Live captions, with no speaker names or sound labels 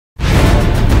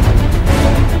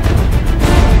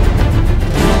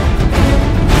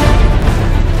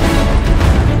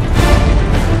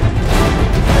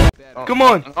Come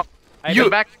on. Oh, You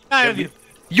back.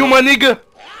 You my nigga.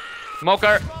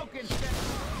 Smoker.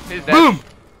 He's dead. Boom.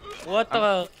 What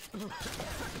the?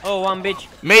 Oh, one bitch.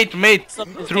 Mate,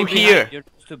 Something through stay here. behind. You're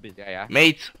stupid. Yeah.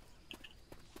 Mate.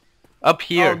 Up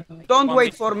here. Oh, don't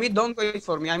wait for me. Don't wait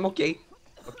for me. I'm okay.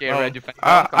 Okay, Oh, ready.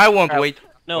 I won't wait.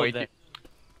 No, Wait. that.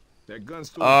 That gun's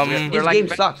too We're This like game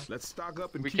back- sucks. Let's stock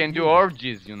up and We keep can do moving.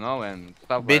 orgies, you know, and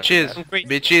stuff like Bitches, that.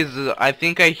 bitches, I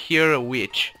think I hear a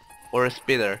witch. Or a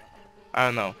spitter. I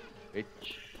don't know. Witch.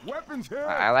 Weapons here.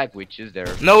 I like witches there.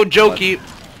 No jokey.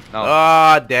 No.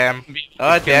 Ah, damn.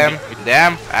 Ah, It can damn. be-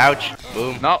 Damn. Ouch.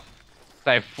 Boom. No.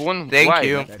 Typhoon. Thank why?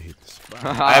 you. That hit the spot.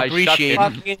 I appreciate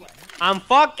it. I'm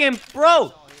fucking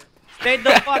pro. Stay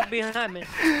the fuck behind me.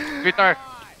 Peter,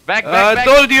 back.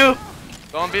 Told you.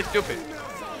 Don't be stupid.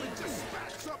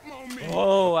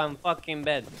 Oh, I'm fucking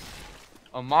bad.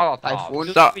 A Molotov.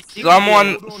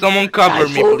 Typhoon. Someone cover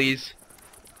me, Typhoon. please.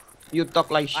 You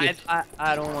talk like shit.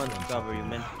 I don't want to cover you,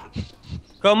 man.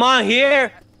 Come on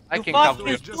here. I You can cover fucking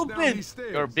you. Just down stupid. these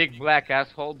stairs. You're a big black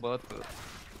asshole, but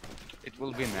it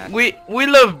will be nasty. We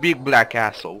love big black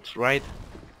assholes, right?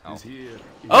 He's here.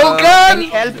 Oh, Any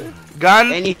gun! help?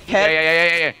 Gun! Any help?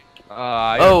 Yeah.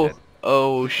 Oh, You're dead.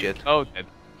 oh shit. Oh, dead.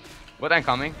 But I'm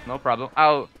coming. No problem.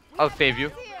 I'll save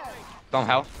you.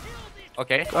 Somehow.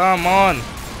 Okay. Come on.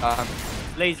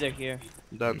 Laser here.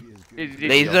 Done. Easy.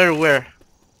 Laser where?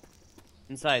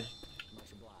 Inside.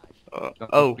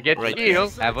 Oh, Get right.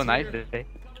 healed. Have a nice day.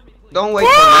 Don't wait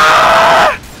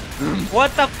for me.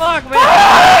 What the fuck,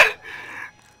 man?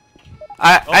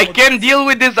 I can't deal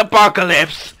with this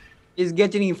apocalypse. He's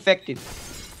getting infected.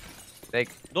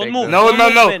 Don't move. No, Don't no,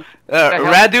 move, no. man.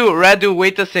 Radu,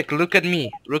 wait a sec. Look at me.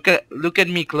 Look at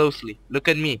me closely. Look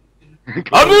at me.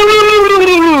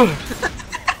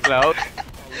 Close.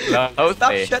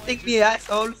 Stop shutting me,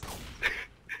 assholes.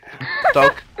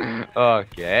 Talk.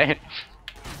 Okay.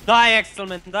 Die,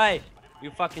 Excelman, die. You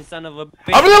fucking son of a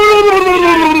bitch.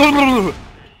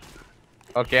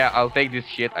 Okay, I'll take this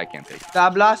shit. I can take.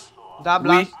 Dablas.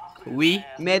 We.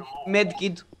 Med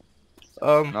kid.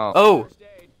 No.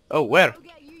 Oh, where?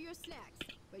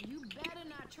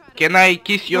 Can I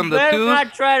kiss you You on the better tooth?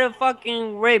 not try to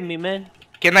fucking rape me, man.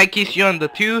 Can I kiss you on the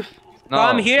tooth? No.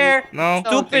 Come here, No.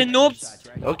 stupid noobs.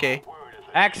 Okay.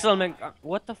 Excelman,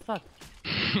 what the fuck?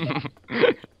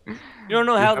 You don't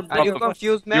know how to Are you do it.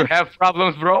 confused, You man? have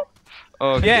problems, bro?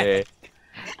 Okay.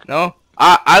 No.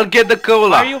 I'll get the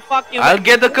cola. Are you fucking? I'll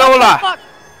get the What the cola. fuck?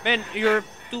 Man, you're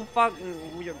too fucking.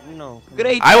 No.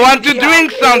 Great. I want to idea.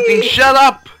 drink something. Shut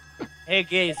up. Hey,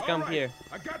 gays, come here.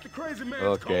 I got the crazy man.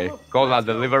 Okay. Cola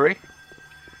delivery.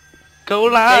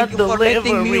 Cola Thank you for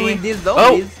letting me with delivery. this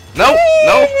Oh,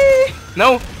 zombies.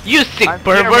 no. You sick I'm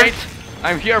pervert. Here, mate.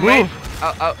 I'm here, mate.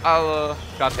 I'll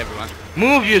cut everyone.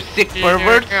 Move, you sick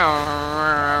pervert.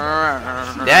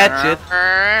 That's it.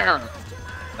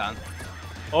 Done.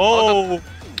 Oh,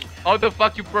 How the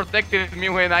fuck you protected me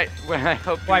when I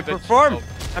helped you? I performed.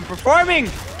 I'm performing.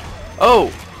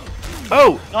 Oh.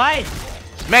 Nice.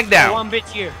 Smackdown. One bitch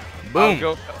here. I'll Boom.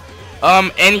 go.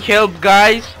 Any help,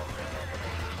 guys?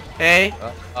 Hey.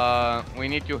 We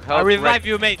need to help. I'll revive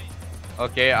you, mate.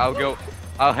 Okay, I'll go.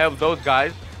 I'll help those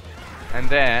guys, and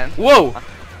then Whoa.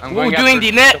 I'm We're going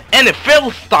doing after the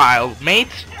NFL style,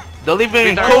 mates.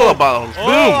 Delivering Peter. cola bottles. Oh,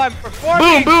 Boom. I'm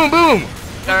performing. Boom.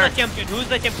 Who's the champion? Who's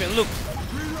the champion? Look.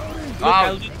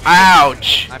 Ow.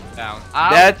 Ouch. I'm down. Ow.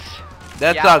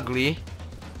 That's Yeah. ugly.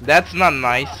 That's not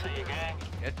nice.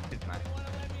 Yes, it's nice.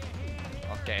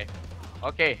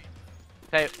 Okay.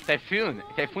 Typhoon,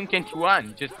 can't you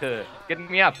run? Just get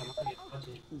me up.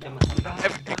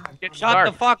 Get Shut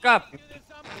dark. the fuck up.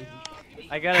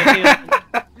 I gotta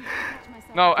deal.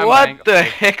 No, I'm What dying. the Okay.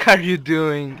 heck are you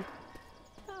doing?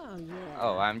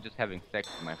 Oh, I'm just having sex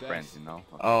with my friends, you know.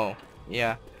 Oh,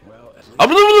 yeah.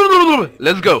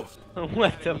 Let's go.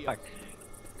 What the fuck?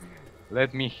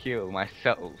 Let me heal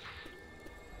myself.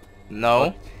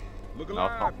 No. Look No.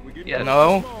 alive. We're getting Yes.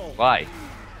 No. Why?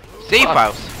 Safe Fuck.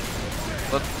 house.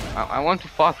 But I want to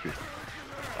fuck you.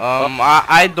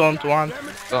 I don't want.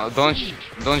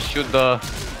 Don't shoot the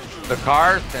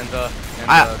cars and the.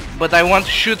 But I want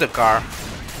to shoot a car.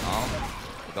 No,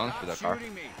 don't shoot the car.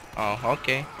 Oh,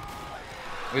 okay.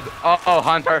 Oh,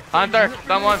 Hunter,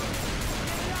 someone.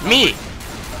 Me.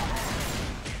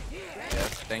 Yes,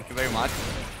 thank you very much.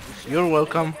 You're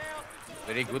welcome.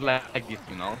 Very good like this,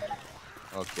 you know.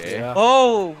 Okay. Yeah.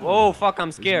 Oh, fuck,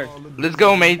 I'm scared. Let's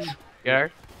go, mates.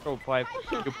 Here, Throw pipe.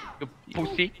 you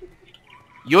pussy.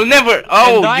 You'll never. And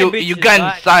Oh, die, you bitches, got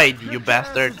die. inside, you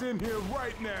bastard. in here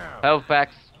right now. Health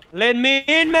packs. Let me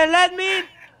in, man. Let me in.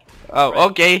 Oh,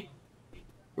 okay.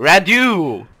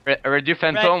 Radu. Ready,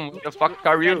 Phantom. What the fuck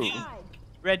are you?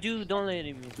 Redu, don't let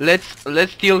him in.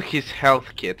 Let's steal his health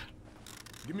kit.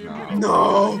 Give me a minute.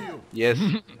 No. Yes.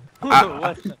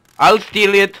 What? I'll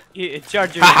steal it.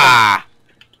 Charge your Haha!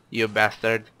 You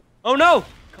bastard. Oh no!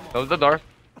 Close the door.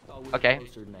 Okay.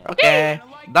 Okay.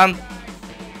 Done.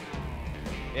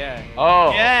 Yeah.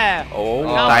 Oh. Yeah! Oh,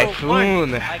 Number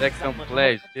Typhoon. one. I guess Second I'm a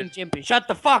place. fucking champion. Shut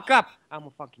the fuck up! I'm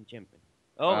a fucking champion.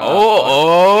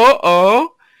 Oh,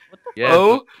 Oh. Yes,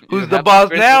 Oh, you who's the have boss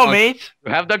green now, launcher. mate?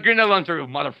 You have the green launcher, you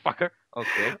motherfucker.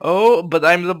 Okay. Oh, but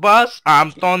I'm the boss.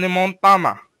 I'm Tony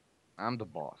Montana. I'm the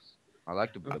boss. I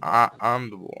like to be the boss. I'm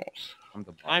the boss. I'm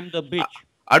the boss. I'm the bitch.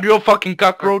 Are you a fucking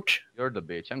cockroach? You're the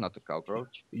bitch. I'm not a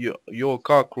cockroach. You're a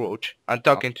cockroach. I'm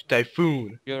talking to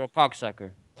Typhoon. You're a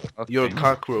cocksucker. Okay. You're a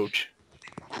cockroach.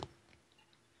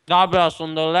 Dabras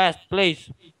on the last place.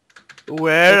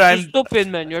 Where You're I'm... too stupid,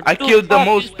 man. You're I too killed the fucking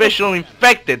most stupid. special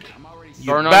infected. You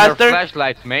Turn on your bastard.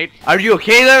 flashlights, mate. Are you a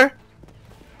hater?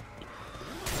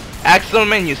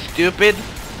 Axelman, you stupid.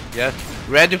 Yes.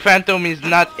 Red Phantom is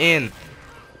not in.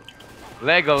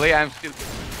 Legally, I'm still.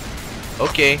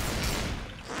 Okay.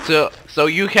 So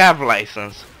you have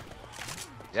license.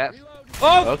 Yes.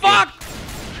 Oh Okay. fuck!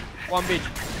 One bitch.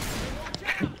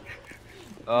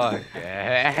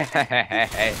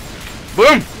 Okay.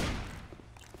 Boom!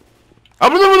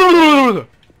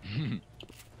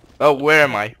 Oh, where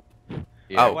am I?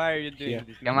 Yeah. Oh. Why are you doing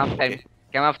this? Come after me.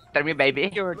 Come after me, baby.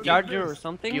 You're a charger or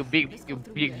something? You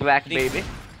big black baby.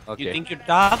 Okay. You think you're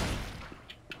tough?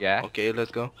 Yeah. Okay,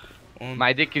 let's go.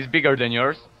 My dick is bigger than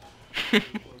yours.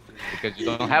 Because you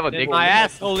don't have a Then dick. my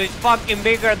asshole is fucking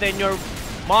bigger than your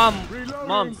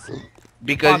mom's.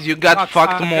 Because you got Fuck,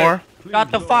 fucked fucker. more.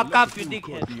 Shut the fuck up, you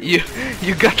dickhead.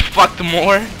 You got fucked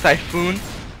more, Typhoon.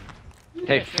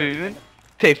 Typhoon.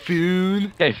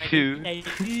 Typhoon. Typhoon.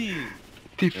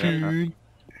 Typhoon.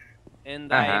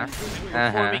 And Uh-huh. I'm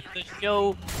performing the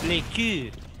show Le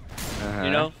Cul.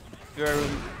 You know? If you're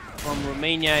from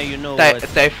Romania, you know what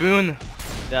Typhoon,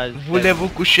 does. voulez-vous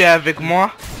coucher avec moi?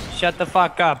 Shut the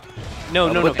fuck up. No,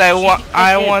 no, But no.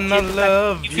 I wanna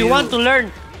love If you want to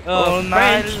learn all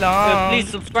night French, long. please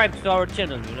subscribe to our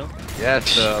channel, you know?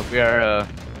 Yes, we are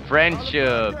French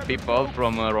people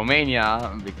from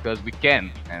Romania because we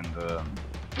can. And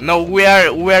No, we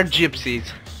are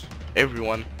gypsies.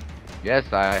 Everyone. yes,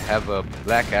 I have a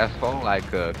black asshole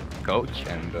like a coach,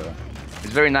 and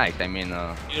it's very nice. I mean,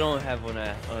 You don't have an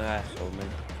asshole, man.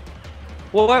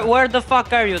 Well, where the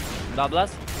fuck are you,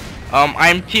 Douglas?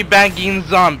 I'm teabagging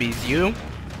zombies. You?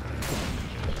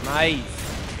 Nice.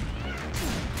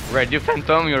 Red, you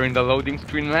Phantom, you're in the loading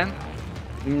screen, man.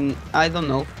 I don't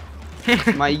know.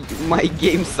 my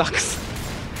game sucks.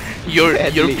 Your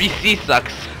Badly. PC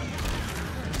sucks.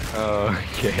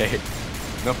 Okay,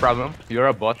 no problem. You're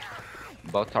a bot.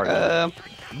 Bots are good.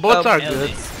 Bots are good.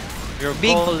 Alice. You're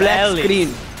Big called black Alice.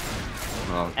 screen.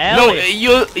 Oh, No,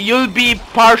 Alice. you'll be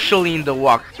partially in the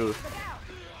walkthrough.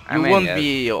 I You mean, won't yes.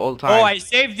 be all time. Oh, I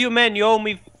saved you, man. You owe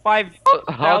me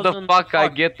 5,000. How the fuck I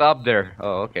get up there?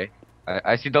 Oh, okay.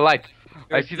 I see the light.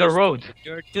 I see the road.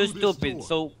 You're too stupid,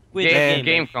 so quit Game, the game.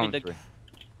 game Quit the- country.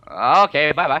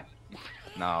 Okay, bye bye.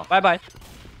 No, Bye bye.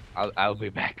 I'll be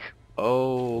back.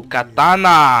 Oh,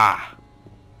 katana.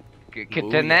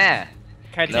 Katana.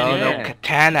 No, no, Yeah.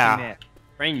 katana.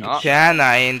 French. Oh. Katana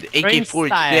and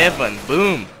AK-47.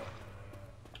 Boom.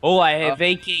 Oh, I have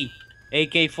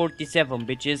AK-47,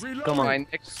 bitches. Come My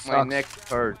on. neck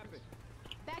hurts.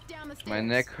 My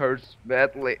neck hurts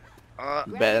badly.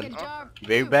 Bad.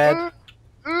 Very bad.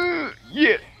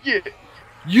 Yeah, yeah,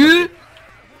 Yeah.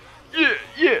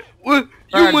 yeah. What?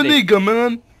 You my Hardly. nigga,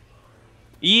 man.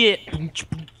 Yeah.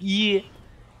 Yeah.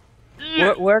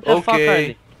 Where the fuck are Okay,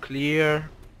 they? clear.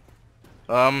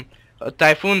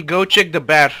 Typhoon, go check the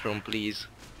bathroom, please.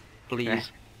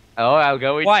 Please. Oh, I'll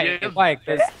go with Why? you. Why?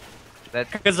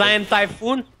 That's Because I am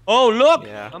Typhoon? Oh, look!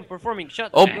 Yeah. I'm performing.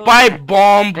 Shut Oh, up. pipe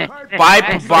bomb! Pipe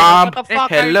Axel, bomb! what the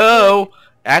fuck are you Hello!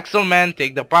 Axelman,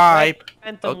 take the pipe.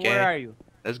 Phantom, Okay. where are you?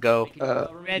 Let's go.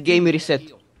 Game reset.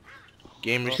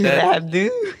 Game reset.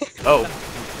 Dude. Oh,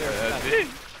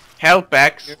 health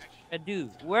packs.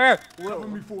 Dude, where? Cover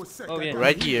me for a second. Oh, yeah.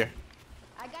 Right here.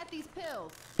 I got these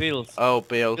pills. Pills. Oh,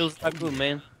 pills. Pills are good,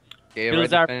 man. okay.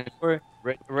 Pills are for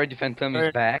Red Phantom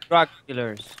is back. drug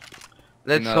dealers.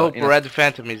 Let's in a- hope in a- Red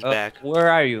Phantom is back. Where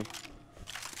are you?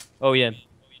 Oh yeah,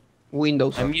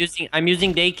 Windows. I'm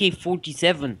using the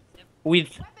AK-47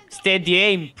 with steady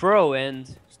aim pro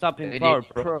and stopping Steady power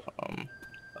Pro. pro. Um,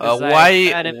 Because why?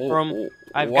 I've got it from-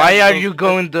 I've Why got are it you from-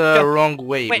 going the Yo, wrong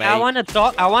way, Wait, mate? I wanna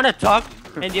talk,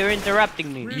 and you're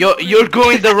interrupting me. You're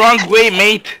going the wrong way,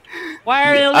 mate. Why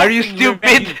are you? Are you laughing?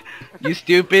 stupid? You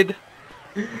stupid.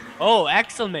 Oh,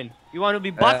 Axelman, you wanna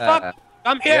be butt fucked?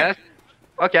 Come here. Yes.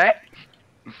 Okay.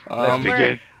 Let's Um,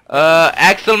 begin.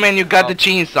 Axel, man, you got Oh. the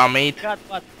chainsaw, mate. Got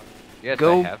what? Yes, I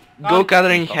Go, have. go cut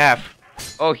it in half.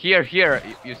 Oh, here.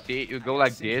 You see, you go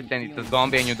like this, and it's a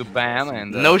zombie, and you do bam,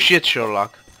 and No shit,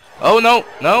 Sherlock. Oh no,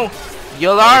 no, the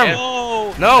alarm. yes.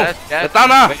 Oh. No, Yes, yes.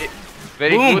 Katana.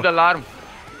 Very Boom. good alarm.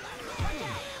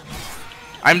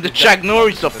 I'm the Chuck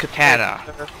Norris of Katana.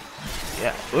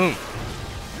 Yeah, boom.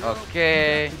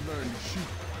 Okay.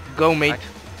 Go, mate.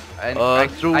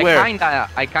 Through I where?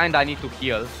 kinda need to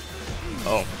heal.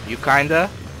 Oh, you kinda?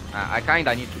 I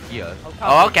kinda need to heal.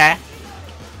 Oh, okay.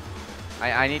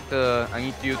 I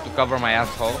need you to cover my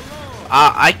asshole.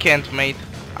 I can't, mate.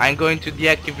 I'm going to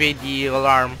deactivate the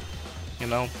alarm. You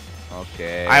know.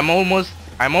 Okay. I'm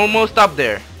almost up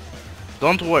there.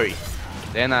 Don't worry.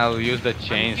 Then I'll use the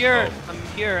chainsaw. I'm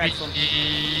here, Axel.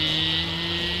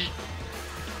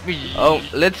 Oh,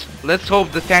 let's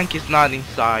hope the tank is not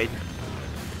inside.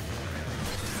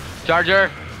 Charger.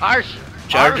 Arsh.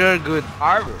 Charger, good.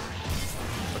 Arsh.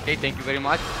 Okay, thank you very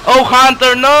much. Oh,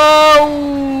 Hunter,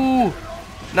 no!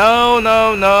 No,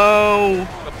 no, no.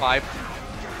 The pipe.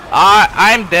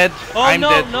 I'm dead. Oh I'm no,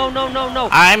 dead. no, no, no, no.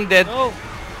 I'm dead. No.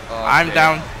 I'm Okay.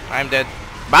 down. I'm dead.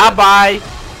 Bye bye.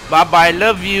 Bye bye.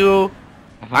 Love you.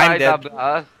 I'm Bye, dead.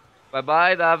 Douglas. Bye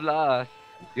bye, Douglas.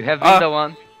 You have been the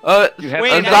one. You have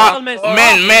Wait, been the Axel,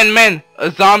 one. man.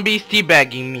 A zombie's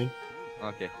teabagging me.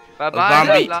 Okay. Bye bye,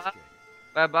 zombie. Douglas.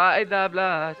 Bye bye,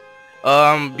 Douglas.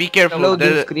 Be careful. Loading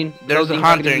There, screen. there's a loading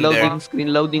hunter screen, in loading there.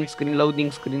 screen, loading screen,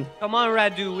 loading screen. Come on,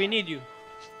 Radu, we need you.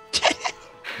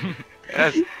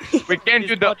 Yes. We can't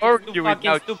do the This bot is too orgy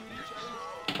fucking without stupid.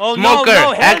 Oh Smoker. no,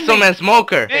 no, help Axel me. man,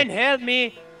 smoker. Man, help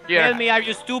me. Here. Help me, are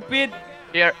you stupid?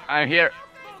 Here. I'm here.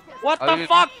 What I'll the use-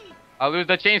 fuck? I'll use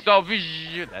the chainsaw.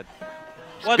 Vish- That.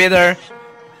 What? Spitter.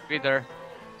 Speeder.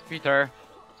 Speeder.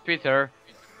 Speeder.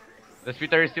 The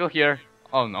speeder is still here.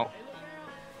 Oh no.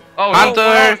 Oh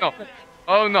Hunter. no. Oh no.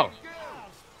 Oh no.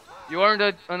 You earned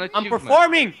an I'm achievement.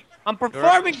 performing. I'm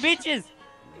performing, bitches.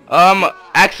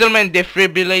 Axel man,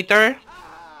 defibrillator.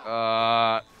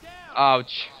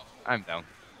 Ouch. I'm down.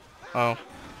 Oh.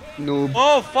 Noob.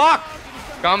 Oh fuck.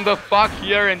 Come the fuck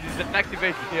here and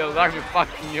deactivate the alarm, you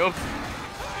fucking noob.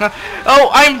 Oh,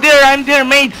 I'm there,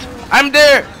 mates. I'm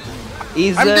there.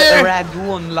 Is I'm there. Radu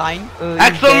online?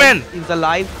 Axel man. Is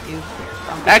alive? Is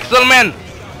Axel man.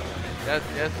 Yes,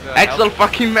 yes. Axel help.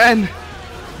 fucking man.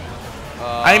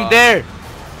 Uh, I'm there.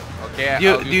 Okay. Do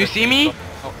you- I'll do use you the see me? chainsaw.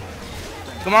 Oh,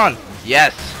 Come on.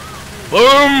 Yes.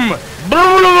 Boom.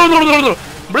 No,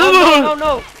 no,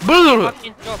 no.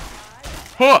 Fucking joke.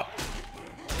 Huh.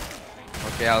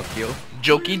 okay, I'll kill.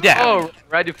 Jokey down. Oh,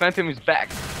 Radio Phantom is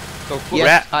back. So cool.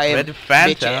 Yes, I am. Red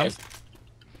Phantom. bitches.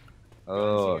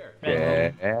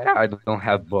 Okay. I don't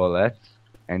have bullets.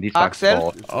 And these Axel?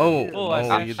 are Oh, Oh, no,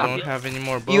 I you see. don't have any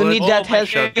more bullets. You need that my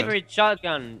help. favorite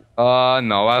shotgun.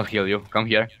 No, I'll heal you. Come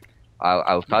here.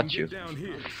 I'll touch you. Down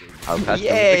here. I'll touch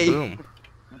Yay. you. Boom.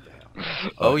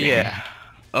 Oh Okay. yeah.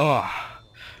 Oh,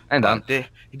 And done.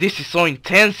 this is so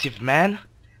intensive, man.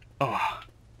 Oh,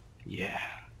 yeah.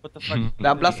 What the fuck?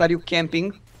 Douglas, are you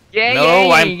camping? Yeah,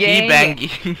 No, I'm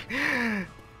teabagging.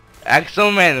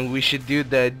 Axel, man, we should do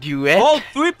the duet. Oh,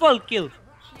 triple kill.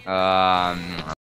 Um.